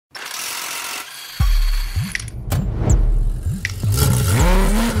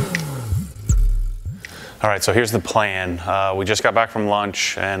All right, so here's the plan. We just got back from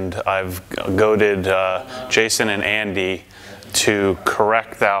lunch, and I've goaded Jason and Andy to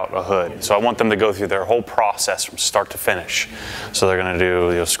correct out a hood. So I want them to go through their whole process from start to finish. So they're going to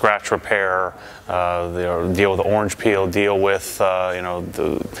do scratch repair, deal with the orange peel, deal with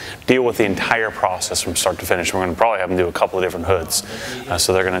deal with the entire process from start to finish. We're going to probably have them do a couple of different hoods.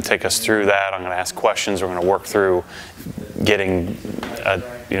 So they're going to take us through that. I'm going to ask questions. We're going to work through getting a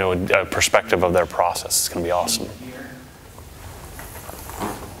perspective of their process. It's going to be awesome.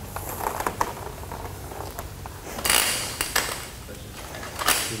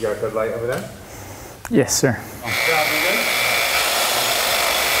 You got a good light over there? Yes, sir.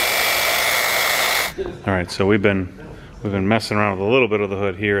 All right, so we've been messing around with a little bit of the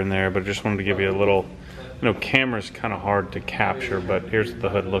hood here and there, but just wanted to give you a little, camera's kind of hard to capture, but here's what the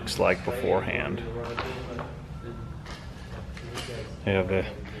hood looks like beforehand. You have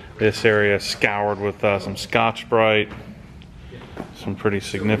this area scoured with some Scotch-Brite, some pretty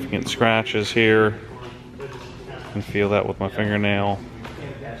significant scratches here. I can feel that with my fingernail.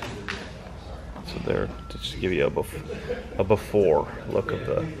 So there, just to give you a before look of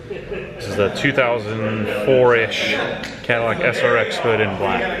this is a 2004-ish Cadillac SRX hood in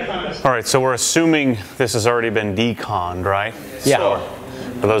black. All right, so we're assuming this has already been deconned, right? Yeah. So,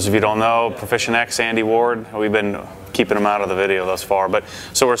 for those of you who don't know, Proficient X, Andy Ward, we've been keeping him out of the video thus far, but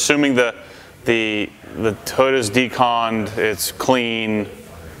so we're assuming the hood is deconned, it's clean.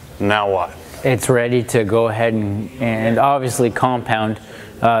 Now what? It's ready to go ahead and obviously compound.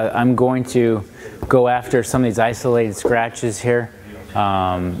 I'm going to go after some of these isolated scratches here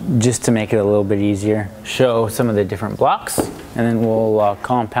just to make it a little bit easier. Show some of the different blocks, and then we'll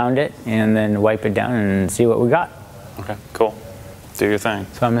compound it and then wipe it down and see what we got. Okay, cool. Do your thing.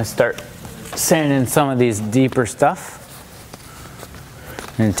 So I'm going to start sanding some of these deeper stuff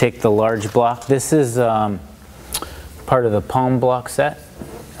and take the large block. This is part of the palm block set.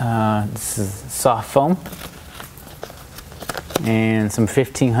 This is soft foam and some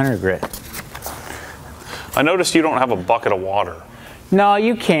 1500 grit. I noticed you don't have a bucket of water. No,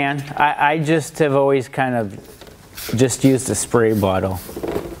 you can. I just have always kind of just used a spray bottle.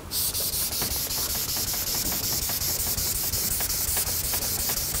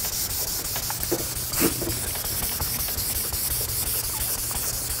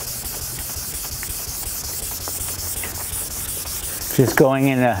 Just going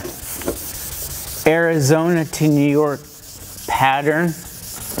in a Arizona to New York pattern.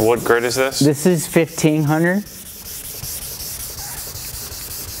 What grit is this? This is 1500.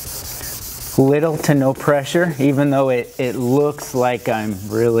 Little to no pressure, even though it looks like I'm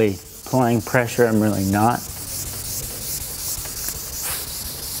really applying pressure, I'm really not.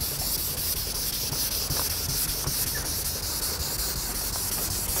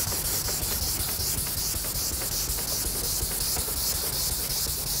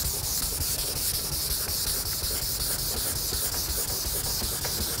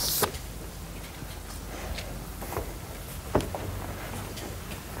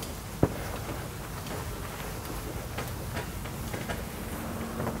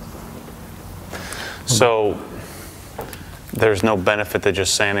 So there's no benefit to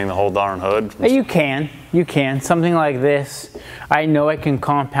just sanding the whole darn hood? You can. Something like this, I know I can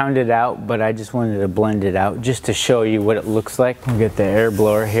compound it out, but I just wanted to blend it out just to show you what it looks like. We'll get the air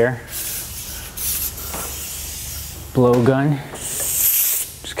blower here. Blow gun.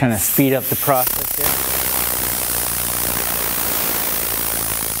 Just kind of speed up the process here.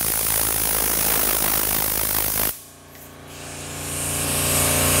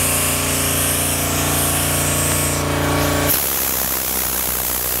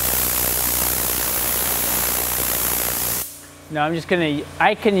 Now I'm just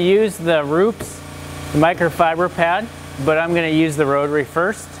I can use the Roops, the microfiber pad, but I'm gonna use the rotary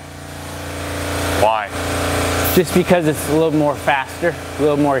first. Why? Just because it's a little more faster, a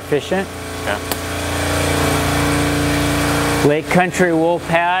little more efficient. Yeah. Lake Country wool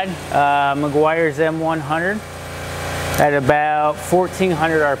pad, Meguiar's M100 at about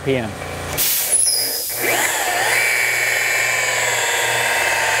 1400 RPM.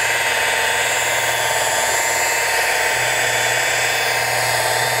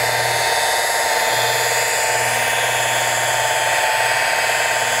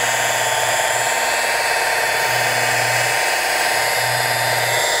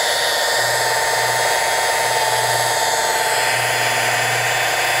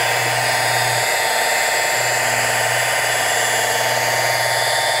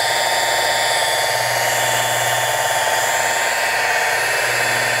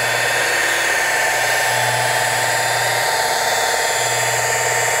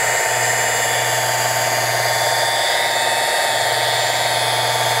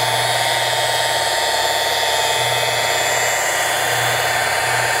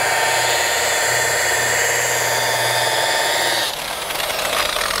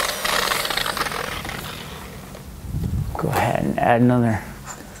 add another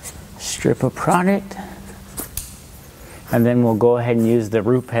strip of product. And then we'll go ahead and use the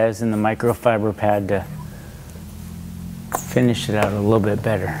root pads and the microfiber pad to finish it out a little bit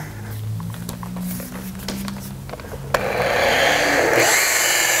better.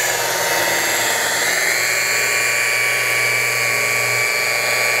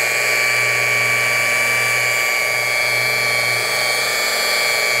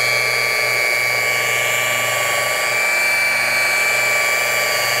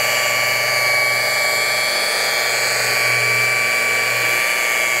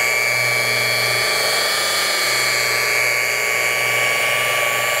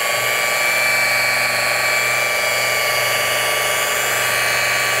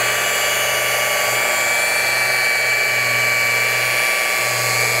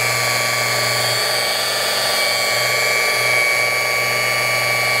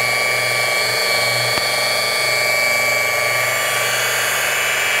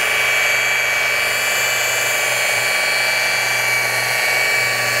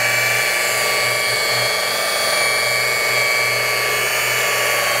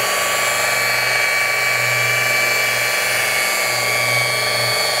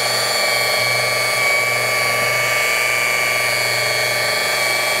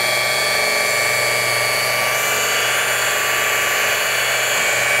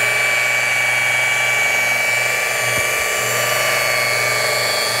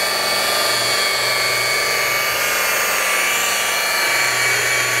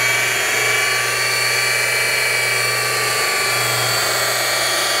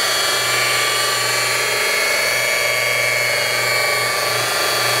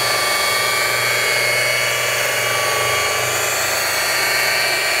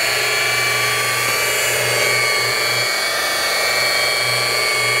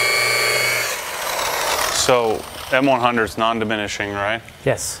 So M100 is non-diminishing, right?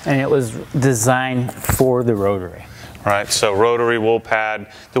 Yes, and it was designed for the rotary. Right, so rotary wool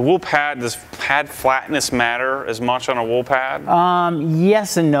pad. The wool pad, does pad flatness matter as much on a wool pad?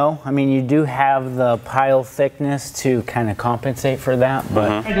 Yes and no. I mean, you do have the pile thickness to kind of compensate for that,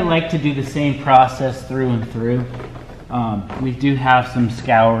 but I like to do the same process through and through. We do have some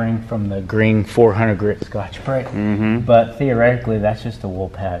scouring from the green 400 grit Scotch-Brite, but theoretically that's just a wool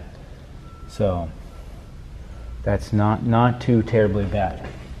pad. So that's not too terribly bad.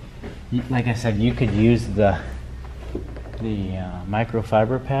 Like I said, you could use the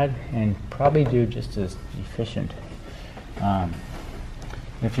microfiber pad and probably do just as efficient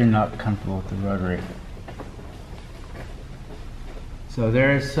if you're not comfortable with the rotary. So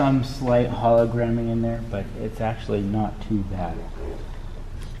there is some slight hologramming in there, but it's actually not too bad.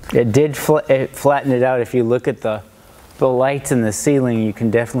 It did flatten it out. If you look at the lights in the ceiling, you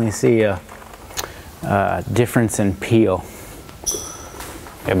can definitely see a difference in peel.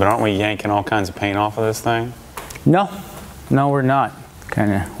 Yeah, but aren't we yanking all kinds of paint off of this thing? No, we're not.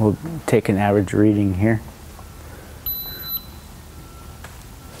 We'll take an average reading here.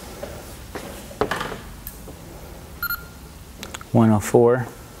 .104,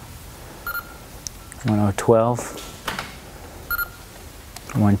 112,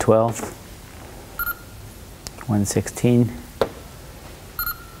 112, 116,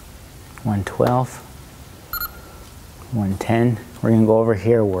 112, 110. We're going to go over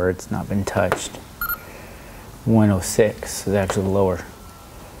here where it's not been touched. 106 is actually lower.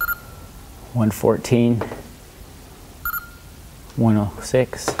 114,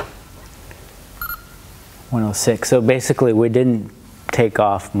 106, 106. So basically we didn't take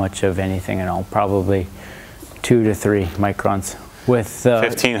off much of anything at all, probably 2 to 3 microns with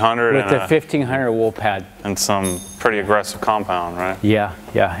 1500 with the 1500 wool pad and some pretty aggressive compound, right? Yeah,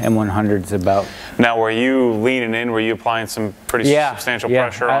 M100's about. Now, were you leaning in? Were you applying some pretty substantial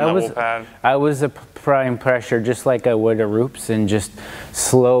pressure on that wool pad? I was applying pressure just like I would a Roops, and just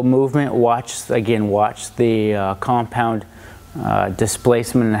slow movement. Watch the compound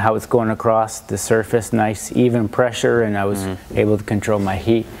displacement and how it's going across the surface. Nice even pressure, and I was able to control my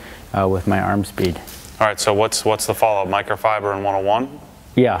heat with my arm speed. All right, so what's the follow-up? Microfiber and 101?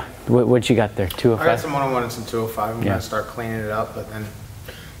 Yeah, what you got there? 205? I got some 101 and some 205. I'm going to start cleaning it up, but then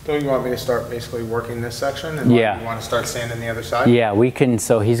don't you want me to start basically working this section? And you want to start sanding the other side? Yeah, we can.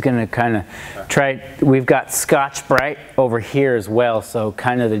 So he's going to kind of try. We've got Scotch-Brite over here as well, so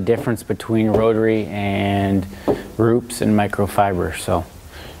kind of the difference between rotary and Roops and microfiber. So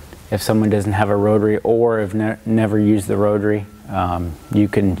if someone doesn't have a rotary or have never used the rotary, you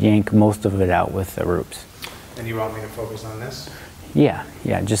can yank most of it out with the Roops. And you want me to focus on this? Yeah,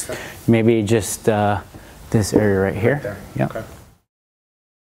 just maybe just this area right here. Right there. Yeah. Okay.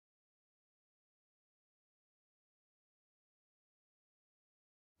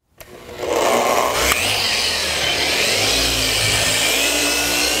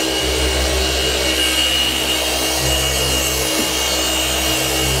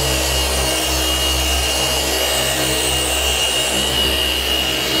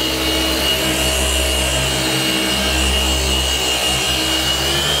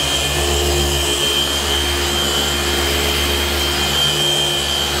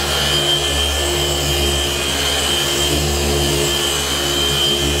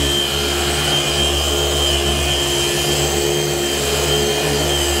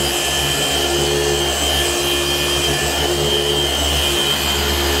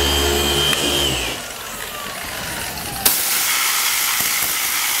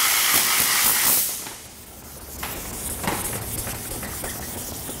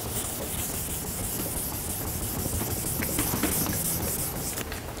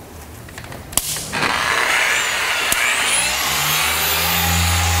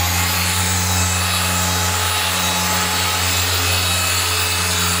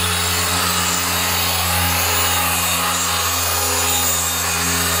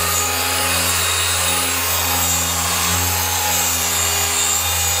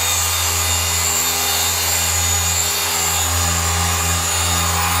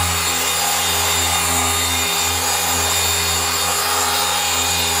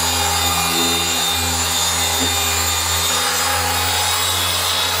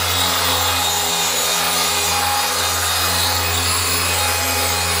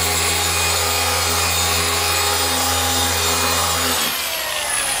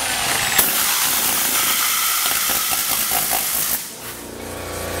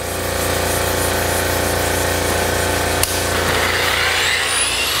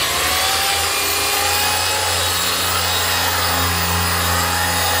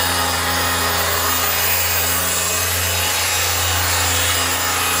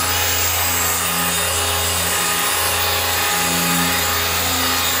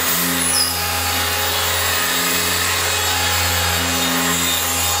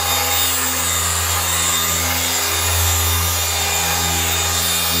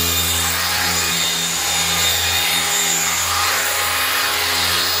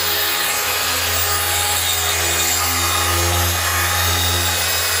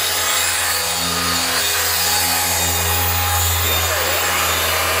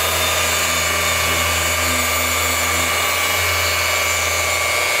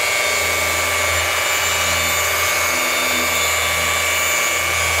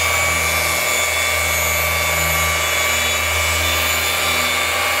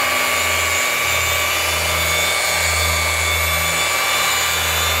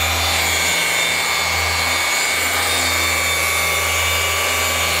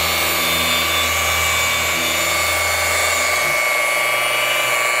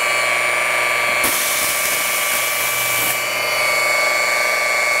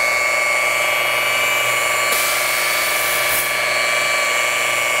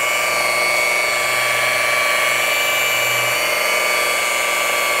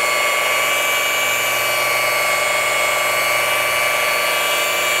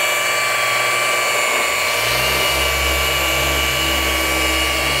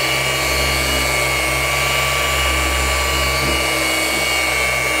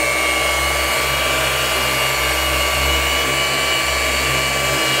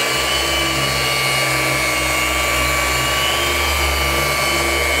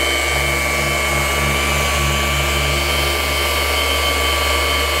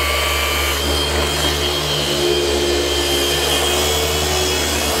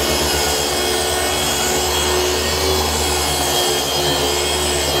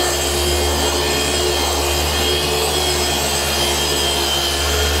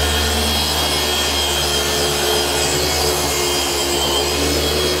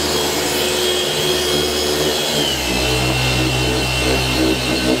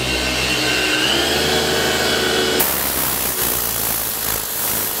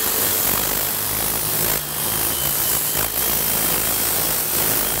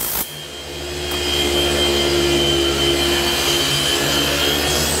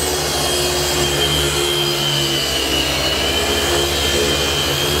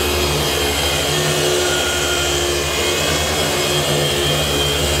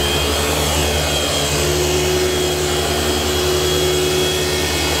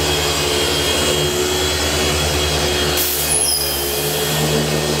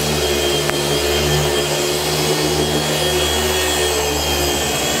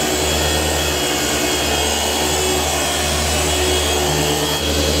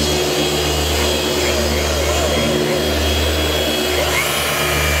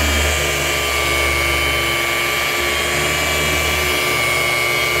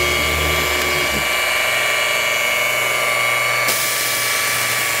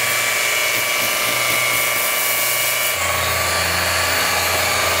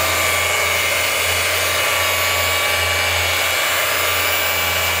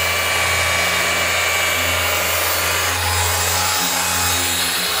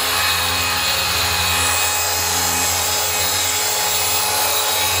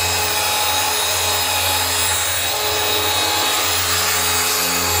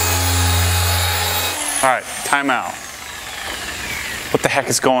 All right, time out. What the heck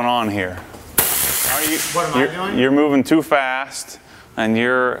is going on here? What am I doing? You're moving too fast, and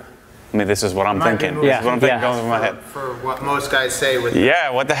I mean, this is what I'm thinking. This is what I'm thinking going through my head. For what most guys say with... Yeah,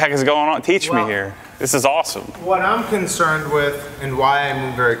 what the heck is going on? Teach me here. This is awesome. What I'm concerned with, and why I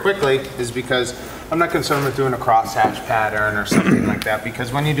move very quickly, is because I'm not concerned with doing a crosshatch pattern or something like that,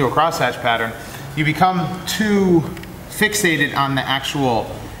 because when you do a crosshatch pattern, you become too fixated on the actual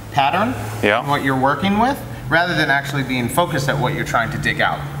pattern, what you're working with, rather than actually being focused at what you're trying to dig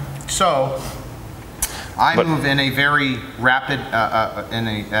out. So I move in a very rapid,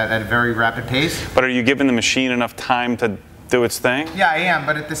 at a very rapid pace. But are you giving the machine enough time to do its thing? Yeah, I am,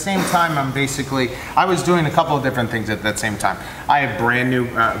 but at the same time, I was doing a couple of different things at that same time. I have brand new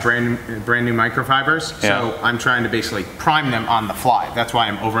microfibers, so I'm trying to basically prime them on the fly. That's why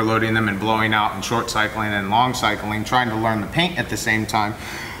I'm overloading them and blowing out and short cycling and long cycling, trying to learn the paint at the same time,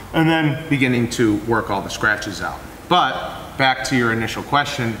 and then beginning to work all the scratches out. But back to your initial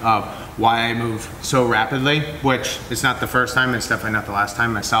question of why I move so rapidly, which is not the first time, it's definitely not the last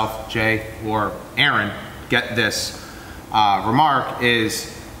time myself, Jay, or Aaron get this remark,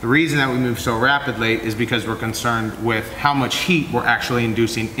 is the reason that we move so rapidly is because we're concerned with how much heat we're actually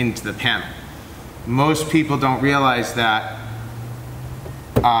inducing into the panel. Most people don't realize that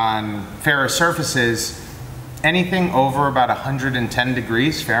on ferrous surfaces, anything over about 110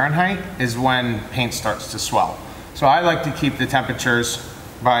 degrees Fahrenheit is when paint starts to swell. So I like to keep the temperatures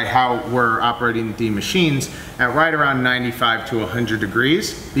by how we're operating the machines at right around 95 to 100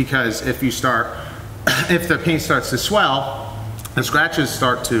 degrees, because if the paint starts to swell, the scratches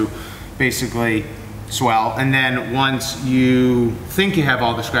start to basically swell, and then once you think you have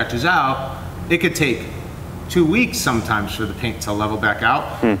all the scratches out, it could take 2 weeks sometimes for the paint to level back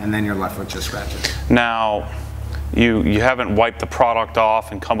out, and then you're left with just scratches. Now, you haven't wiped the product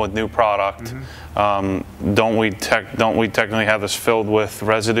off and come with new product. Don't we technically have this filled with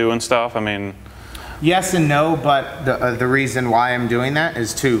residue and stuff? I mean, yes and no, but the reason why I'm doing that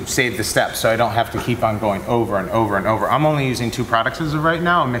is to save the steps, so I don't have to keep on going over and over and over. I'm only using 2 products as of right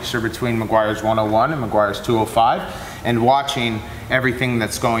now, a mixture between Meguiar's 101 and Meguiar's 205, and watching everything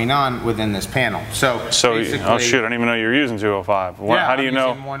that's going on within this panel. So oh shoot, I didn't even know you were using 205. How do you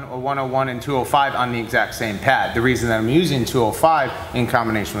know? I'm using 101 and 205 on the exact same pad. The reason that I'm using 205 in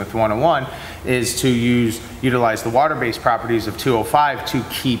combination with 101 is to utilize the water-based properties of 205 to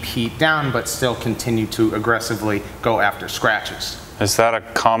keep heat down, but still continue to aggressively go after scratches. Is that a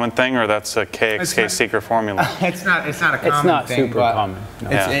common thing, or that's a KXK secret formula? It's not a common thing. It's not super common.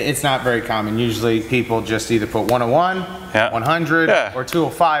 No. It's not very common. Usually people just either put 101, 100, or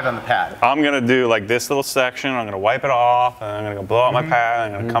 205 on the pad. I'm going to do like this little section. I'm going to wipe it off, and I'm going to go blow out my pad,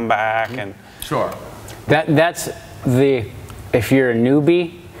 and I'm going to come back. And sure. That's if you're a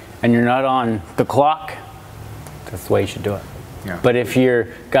newbie and you're not on the clock, that's the way you should do it. Yeah. But if you're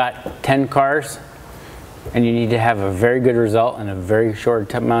got 10 cars, and you need to have a very good result in a very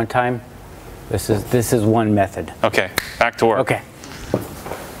short amount of time, this is one method. Okay, back to work. Okay.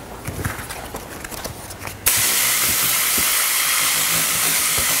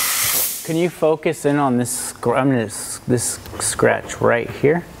 Can you focus in on this? This scratch right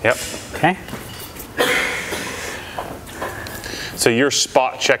here. Yep. Okay. So you're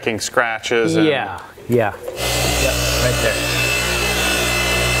spot checking scratches. And Yeah. Yep. Right there.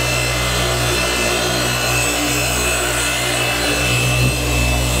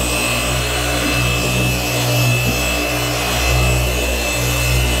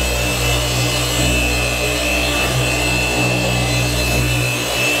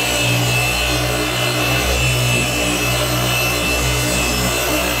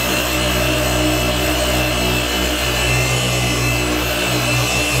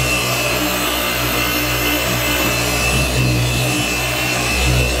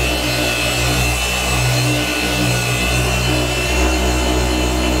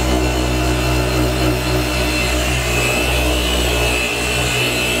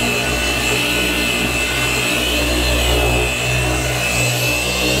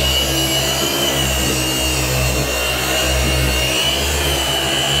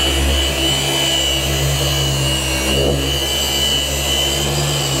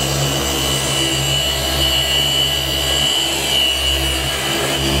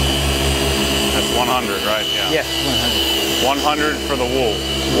 Right? Yeah. Yes, 100. 100 for the wool.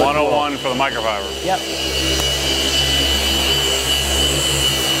 101 for the microfiber. Yep.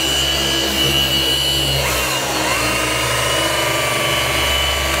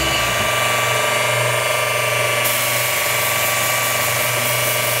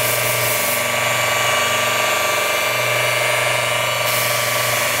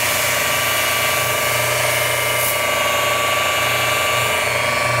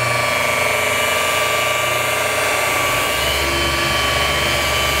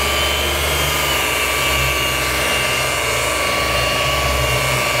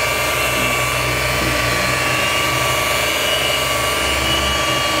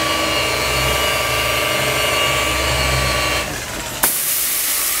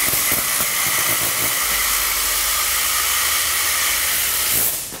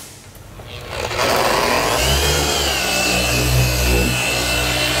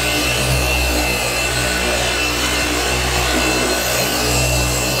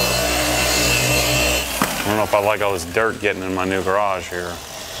 like all this dirt getting in my new garage here.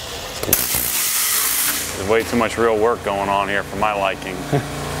 There's way too much real work going on here for my liking.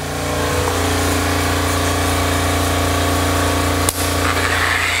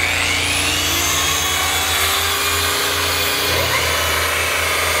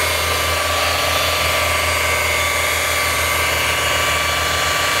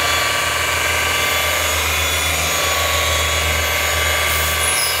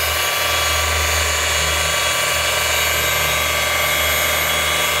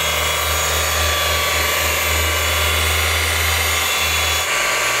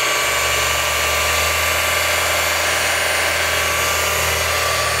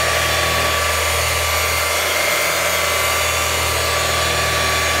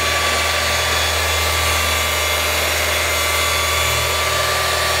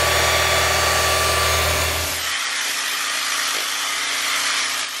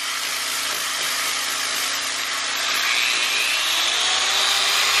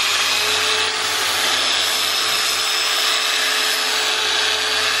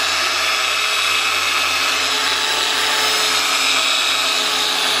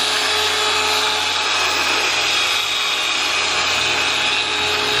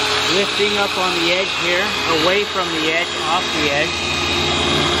 Lifting up on the edge here, away from the edge, off the edge.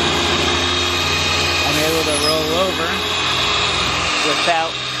 I'm able to roll over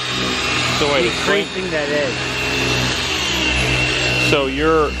without decreasing that edge. So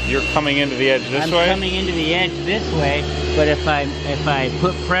you're coming into the edge this way? I'm coming into the edge this way, but if I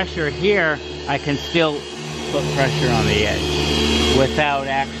put pressure here, I can still put pressure on the edge without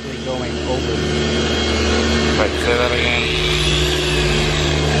actually going over. Right, say that again.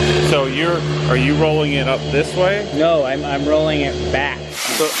 So are you rolling it up this way? No, I'm rolling it back.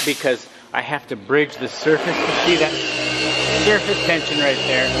 So, because I have to bridge the surface. You see that surface tension right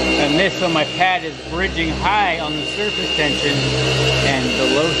there? And this on my pad is bridging high on the surface tension and the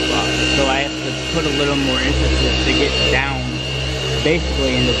low spot. So I have to put a little more emphasis to get down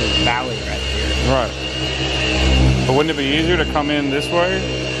basically into this valley right here. Right. But wouldn't it be easier to come in this way?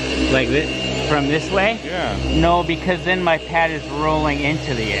 Like this? From this way? Yeah. No, because then my pad is rolling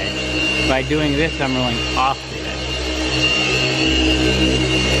into the edge. By doing this, I'm rolling off the edge.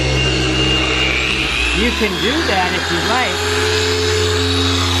 You can do that if you like.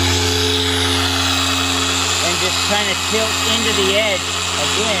 And just kind of tilt into the edge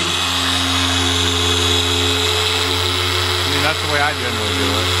again. I mean, that's the way I generally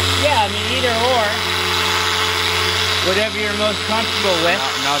do it. Yeah, I mean, either or. Whatever you're most comfortable with.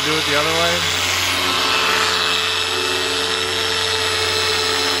 Now do it the other way.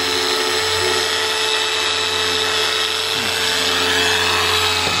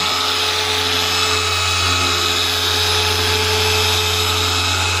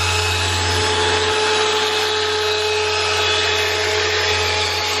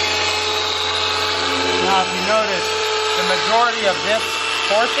 Now, if you notice, the majority of this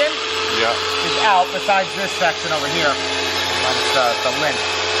portion is out, besides this section over here. That's the lint.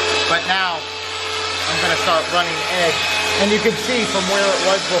 But now, I'm going to start running edge. And you can see from where it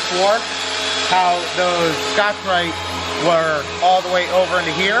was before, how those Scotch-Brite were all the way over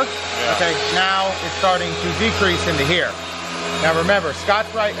into here. Yeah. Okay, now it's starting to decrease into here. Now remember,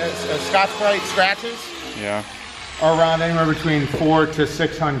 Scotch-Brite scratches are around anywhere between 400 to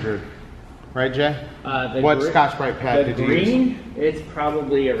 600. Right, Jay? What Scotch-Brite pad did you use? The green, it's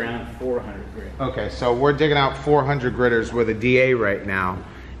probably around 400 grit. Okay, so we're digging out 400 gritters with a DA right now.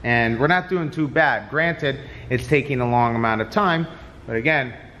 And we're not doing too bad. Granted, it's taking a long amount of time, but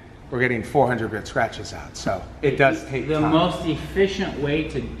again, we're getting 400 grit scratches out, so it does take time. The most efficient way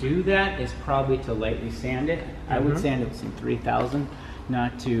to do that is probably to lightly sand it. I would sand it with some 3000,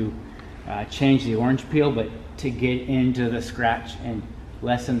 not to change the orange peel, but to get into the scratch and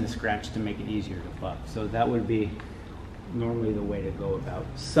lessen the scratch to make it easier to buck. So that would be normally the way to go about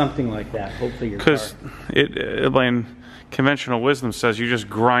something like that. Hopefully your because conventional wisdom says you just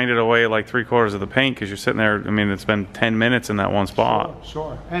grind it away like 3/4 of the paint because you're sitting there. I mean, it's been 10 minutes in that one spot.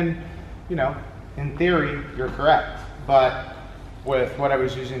 Sure. And you know, in theory, you're correct. But with what I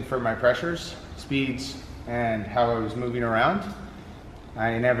was using for my pressures, speeds, and how I was moving around,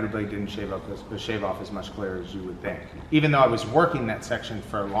 I inevitably didn't shave off as much clear as you would think. Even though I was working that section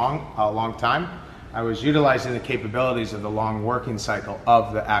for a long time, I was utilizing the capabilities of the long working cycle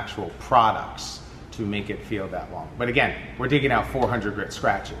of the actual products to make it feel that long. But again, we're digging out 400 grit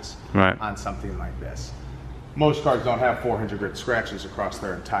scratches on something like this. Most cars don't have 400 grit scratches across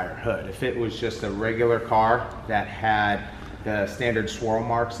their entire hood. If it was just a regular car that had the standard swirl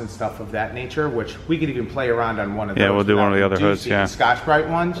marks and stuff of that nature, which we could even play around on one of those. Yeah, we'll do one of the other hoods, The Scotch-Brite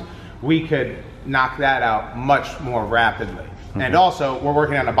ones, we could knock that out much more rapidly. And also, we're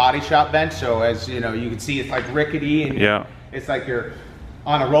working on a body shop bench, so as you know, you can see it's like rickety, and it's like you're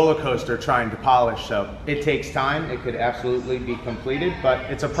on a roller coaster trying to polish. So it takes time. It could absolutely be completed, but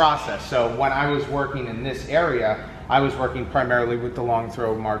it's a process. So when I was working in this area, I was working primarily with the long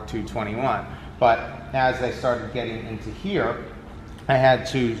throw Mark 221. But as I started getting into here, I had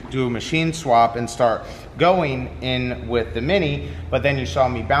to do a machine swap and start going in with the Mini, but then you saw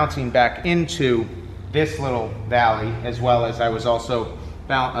me bouncing back into this little valley, as well as I was also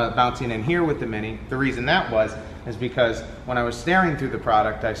bouncing in here with the Mini. The reason that was is because when I was staring through the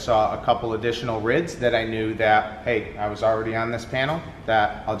product, I saw a couple additional rids that I knew that, hey, I was already on this panel,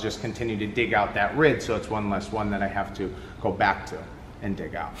 that I'll just continue to dig out that rid, so it's one less one that I have to go back to and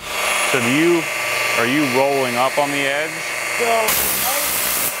dig out. So are you rolling up on the edge? So it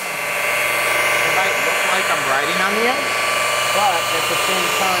might look like I'm riding on the edge, but at the same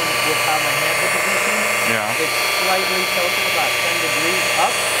time, with how my hands are positioned, it's slightly tilted about 10 degrees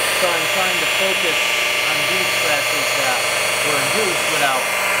up, so I'm trying to focus on these scratches that were induced without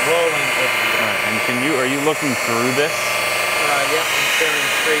rolling over the edge. Right. And are you looking through this? Yep, I'm staring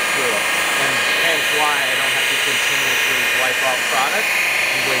straight through it, and hence why I don't have to continuously wipe off product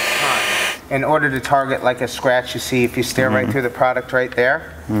and waste time. In order to target like a scratch, you see if you stare right through the product right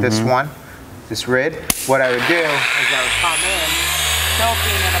there, this one, this rid, what I would do is I would come in,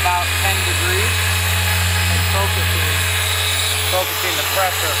 tilting at about 10 degrees, and focusing the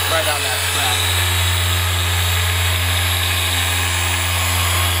pressure right on that scratch.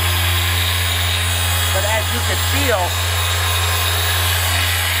 But as you can feel,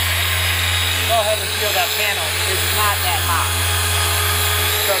 go ahead and feel that panel, it's not that hot.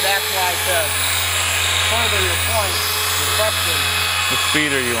 So that's why, to further your point, your question, what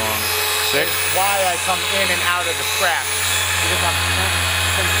speed are you on? 6? Why I come in and out of the scratch, because I'm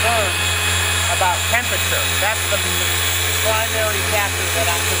concerned about temperature. That's the primary factor that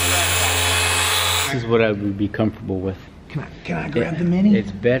I'm concerned about. This is what I would be comfortable with. Can I grab the Mini?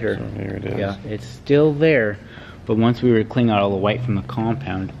 It's better. So here it is. Yeah, it's still there, but once we were cleaning out all the white from the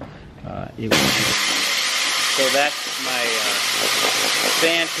compound, it was. So that's my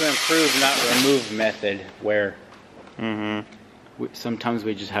sand to improve, not remove method, where sometimes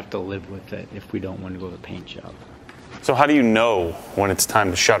we just have to live with it if we don't want to go to the paint shop. So how do you know when it's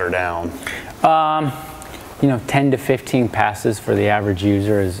time to shut her down? You know, 10 to 15 passes for the average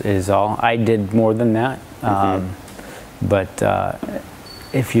user is all. I did more than that. But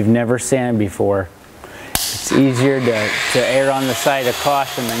if you've never sanded before, it's easier to err on the side of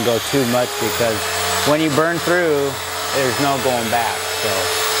caution than go too much, because when you burn through, there's no going back. So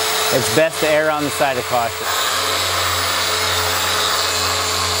it's best to err on the side of caution.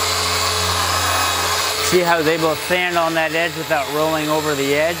 See how I was able to sand on that edge without rolling over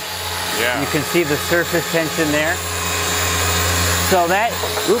the edge? Yeah. You can see the surface tension there. So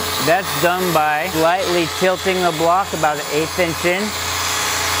that's done by slightly tilting the block about 1/8 inch in,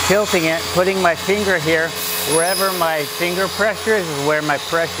 tilting it, putting my finger here. Wherever my finger pressure is where my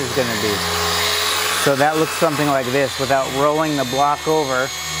pressure is going to be. So that looks something like this. Without rolling the block over,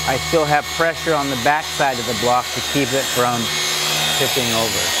 I still have pressure on the back side of the block to keep it from tipping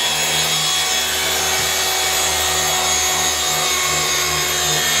over.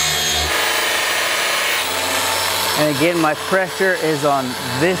 And again, my pressure is on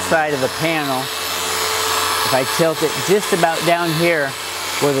this side of the panel. If I tilt it just about down here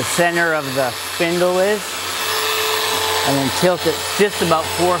where the center of the spindle is, and then tilt it just about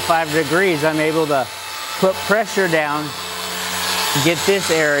 4 or 5 degrees, I'm able to put pressure down, get this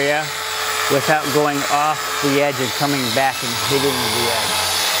area without going off the edge and coming back and hitting the edge.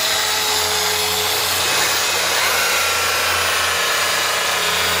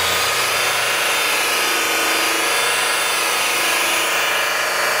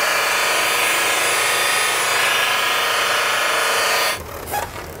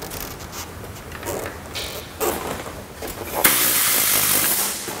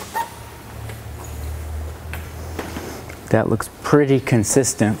 That looks pretty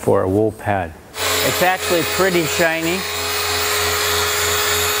consistent for a wool pad. It's actually pretty shiny.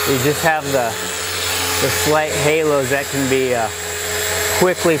 You just have the slight halos that can be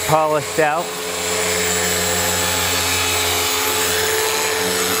quickly polished out.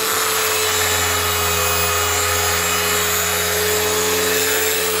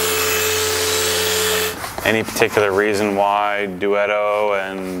 Any particular reason why Duetto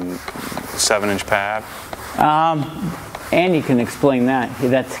and 7-inch pad? Andy can explain that.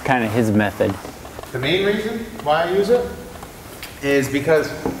 That's kind of his method. The main reason why I use it is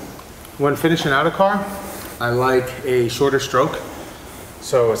because when finishing out a car, I like a shorter stroke.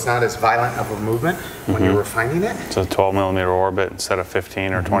 so it's not as violent of a movement when you're refining it. So 12 millimeter orbit instead of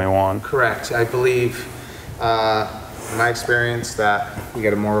 15 or 21. Correct. I believe, in my experience, that you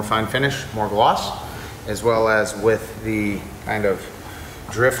get a more refined finish, more gloss, as well as with the kind of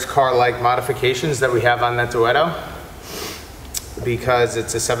drift car-like modifications that we have on that Duetto. Because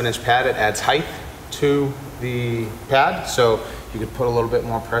it's a 7-inch pad, it adds height to the pad, so you could put a little bit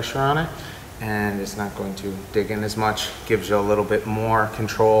more pressure on it, and it's not going to dig in as much. Gives you a little bit more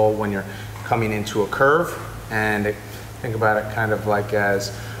control when you're coming into a curve, and think about it kind of like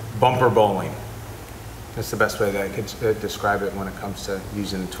as bumper bowling. That's the best way that I could describe it when it comes to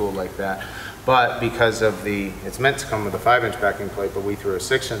using a tool like that. But because of it's meant to come with a 5-inch backing plate, but we threw a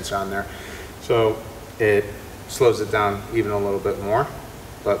 6-inch on there, so it slows it down even a little bit more.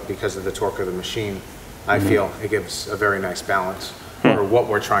 But because of the torque of the machine, I feel it gives a very nice balance for what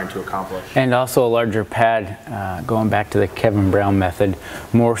we're trying to accomplish. And also a larger pad, going back to the Kevin Brown method,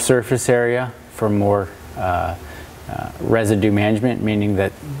 more surface area for more residue management, meaning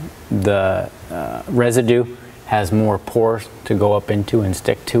that the residue has more pores to go up into and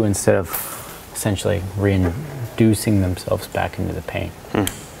stick to instead of essentially reintroducing themselves back into the paint.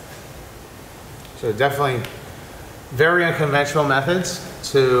 So definitely very unconventional methods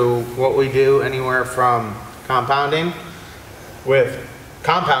to what we do, anywhere from compounding with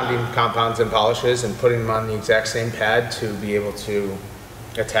compounding compounds and polishes and putting them on the exact same pad to be able to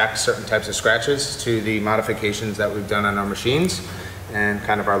attack certain types of scratches, to the modifications that we've done on our machines and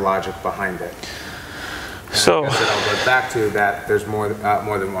kind of our logic behind it. And So I guess it all goes back to that there's more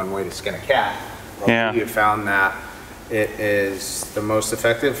than one way to skin a cat. But Yeah. we have found that it is the most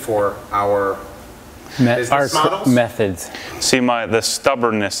effective for our business models. Methods. see the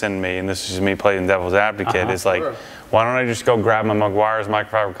stubbornness in me, and this is just me playing devil's advocate, is like, why don't I just go grab my Meguiar's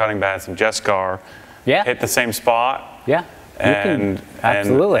microfiber cutting pad, some Jescar, Yeah. hit the same spot, Yeah.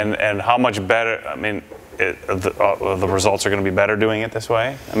 Absolutely. and how much better, I mean, the results are going to be better doing it this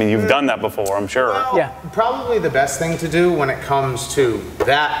way? I mean, you've done that before, I'm sure. Well, Yeah. probably the best thing to do when it comes to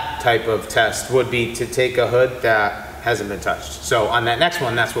that type of test would be to take a hood that hasn't been touched. So on that next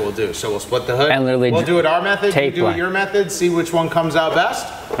one, that's what we'll do. So we'll split the hood. And literally we'll do it our method, you tape do it line. your method, see which one comes out best,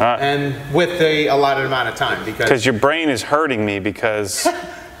 and with the allotted amount of time. Because your brain is hurting me because,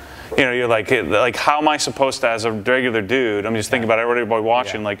 you know, you're like, how am I supposed to, as a regular dude, I'm just thinking about everybody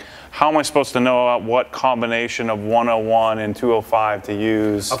watching, like, how am I supposed to know what combination of 101 and 205 to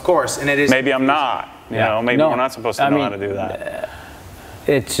use? Of course, and it is. Maybe I'm not, you know, maybe we're not supposed to know how to do that.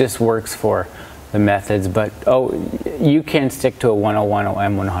 It just works for the methods, but you can stick to a 101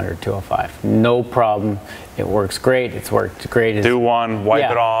 M100 205. No problem. It works great. It's worked great. Do one,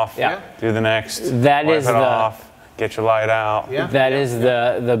 wipe it off, Yeah. do the next, That wipe is it the- off, get your light out. Yeah. That is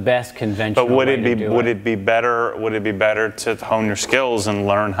the best conventional But would way it be to do it be better to hone your skills and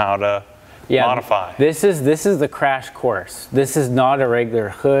learn how to modify? This is the crash course. This is not a regular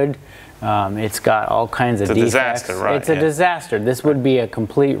hood. It's got all kinds of defects. Disaster, right? It's a disaster. This would be a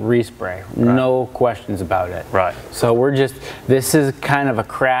complete respray. No questions about it. Right. So this is kind of a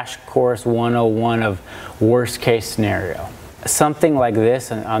crash course 101 of worst case scenario. Something like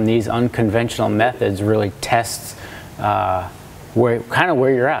this on these unconventional methods really tests where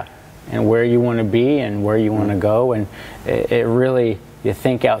you're at and where you want to be and where you want to go, and it really, you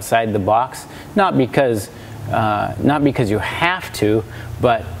think outside the box, not because you have to,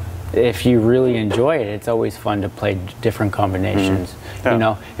 but if you really enjoy it, it's always fun to play different combinations. Yeah. You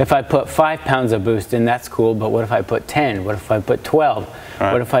know, if I put 5 pounds of boost in, that's cool, but what if I put 10? What if I put 12?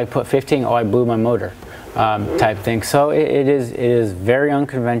 Right. What if I put 15? Oh, I blew my motor, type thing. So it is very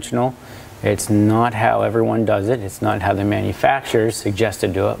unconventional. It's not how everyone does it. It's not how the manufacturers suggest to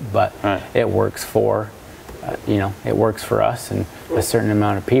do it, but it works for, it works for us and a certain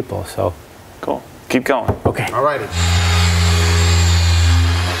amount of people. So Cool. Keep going. okay. Alrighty.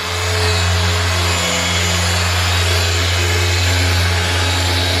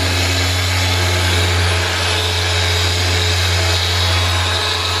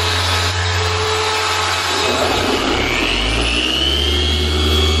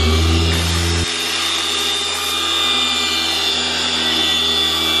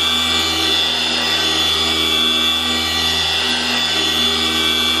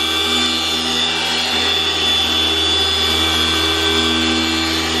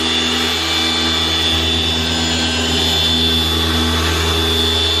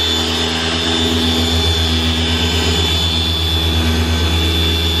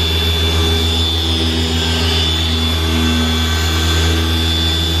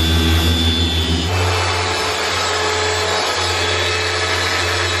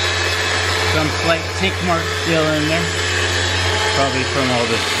 Some slight tick marks still in there. Probably from all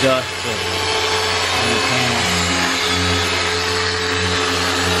this dust on the panel.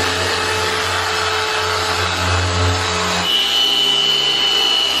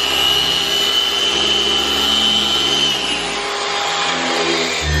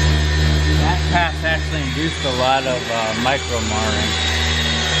 That pass actually induced a lot of micro marring.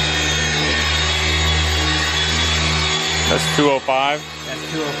 That's 205. That's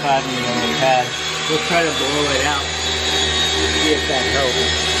 205 in the yellow pad. We'll try to blow it out. See if that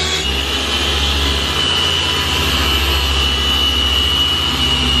helps.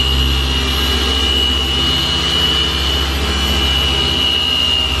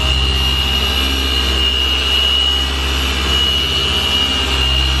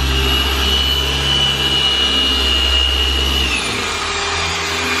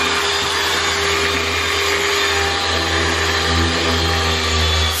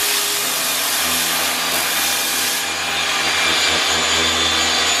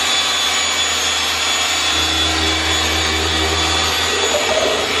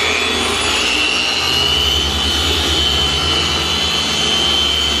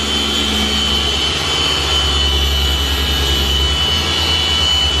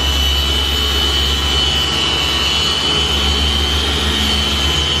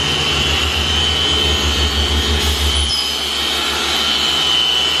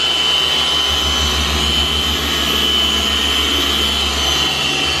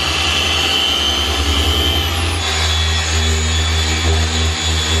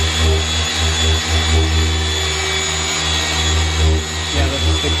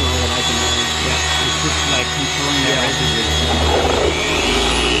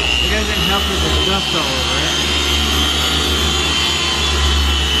 Dust all over it.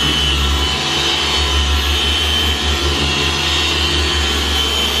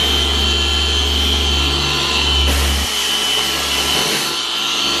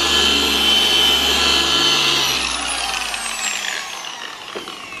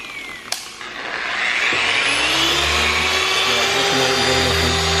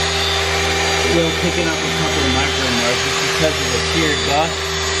 Still picking up a couple of micro marks just because of the sheer dust.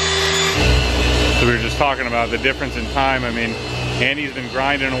 So we were just talking about the difference in time. I mean, Andy's been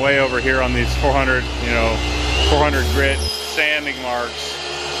grinding away over here on these 400, 400 grit sanding marks.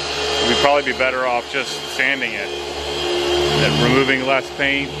 We'd probably be better off just sanding it and removing less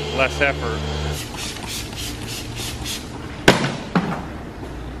paint, less effort.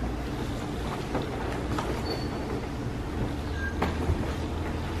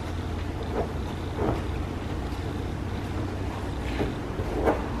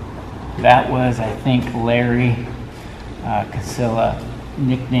 That was, I think, Larry Casilla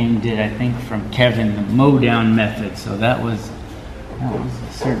nicknamed it, I think, from Kevin, the mow down method. So that was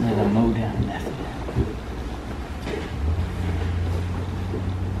certainly the mow down method.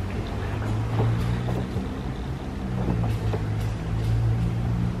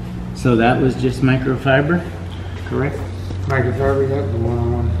 So that was just microfiber, correct? Microfiber, yep, the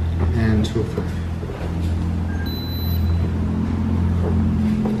 101 and 205.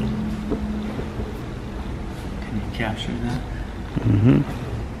 Capture that. Mm-hmm.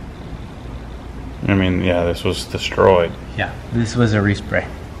 I mean, yeah, this was destroyed. Yeah, this was a respray.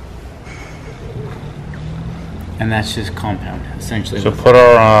 And that's just compound, essentially. So put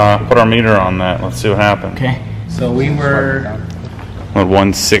our meter on that. Let's see what happens. Okay. So we were what,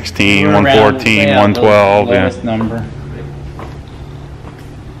 116, we were 114, 112, lowest yeah. number.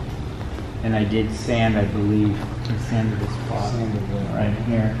 And I did sand, I believe. I sanded this spot right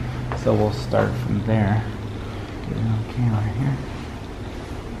here. So we'll start from there. Get it on camera here.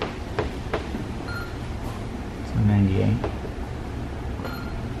 So 98.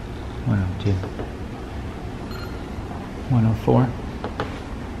 102. 104.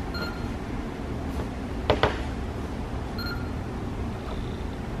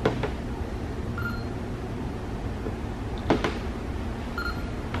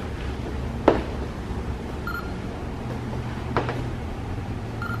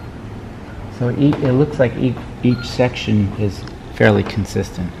 So it looks like each section is fairly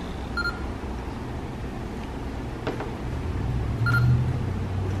consistent.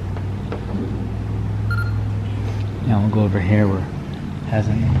 Now we'll go over here where it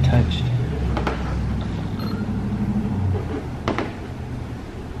hasn't been touched.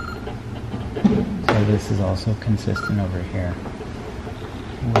 So this is also consistent over here.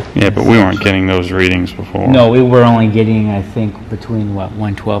 Yeah, but we weren't getting those readings before. No, we were only getting, I think, between what,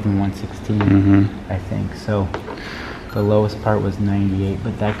 112 and 116, I think. So the lowest part was 98,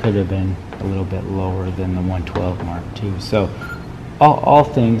 but that could have been a little bit lower than the 112 mark too. So all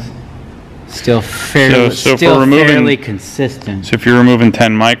things Still fairly, So if still we're removing, fairly consistent. So if you're removing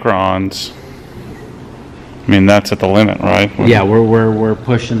 10 microns, I mean, that's at the limit, right? Yeah, we're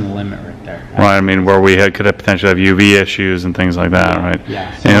pushing the limit right there. Right, I mean, where we could have potentially have UV issues and things like that, right?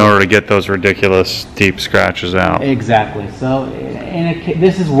 Yeah. In order to get those ridiculous deep scratches out. Exactly. So,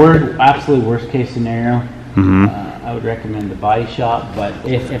 this is absolutely worst case scenario. I would recommend the body shop, but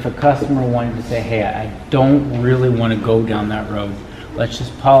if a customer wanted to say, hey, I don't really want to go down that road, let's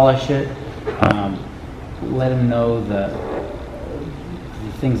just polish it, let them know the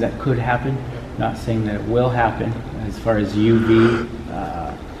things that could happen, not saying that it will happen, as far as UV,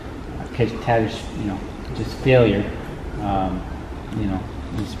 just failure,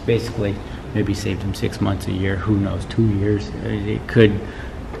 just basically maybe saved them 6 months, a year, who knows, 2 years, it could,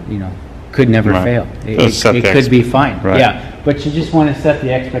 could never fail. It could be fine. Right. Yeah, but you just want to set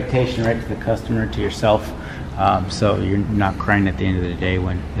the expectation right to the customer, to yourself, so you're not crying at the end of the day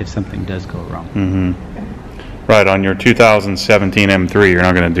if something does go wrong. Right, on your 2017 M3, you're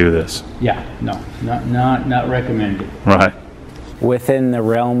not going to do this. Yeah, no, not recommended. Right. Within the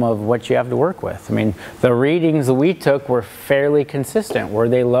realm of what you have to work with. I mean, the readings that we took were fairly consistent. Were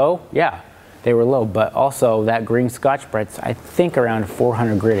they low? Yeah, they were low, but also that green Scotch-Brite's, I think, around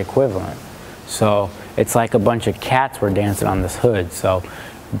 400 grit equivalent. So it's like a bunch of cats were dancing on this hood. So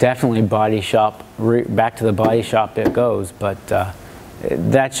definitely body shop, back to the body shop it goes, but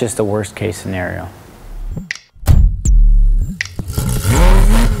that's just the worst case scenario.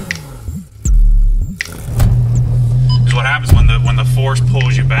 What happens when the force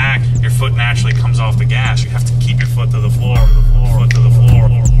pulls you back, your foot naturally comes off the gas. You have to keep your foot to the floor.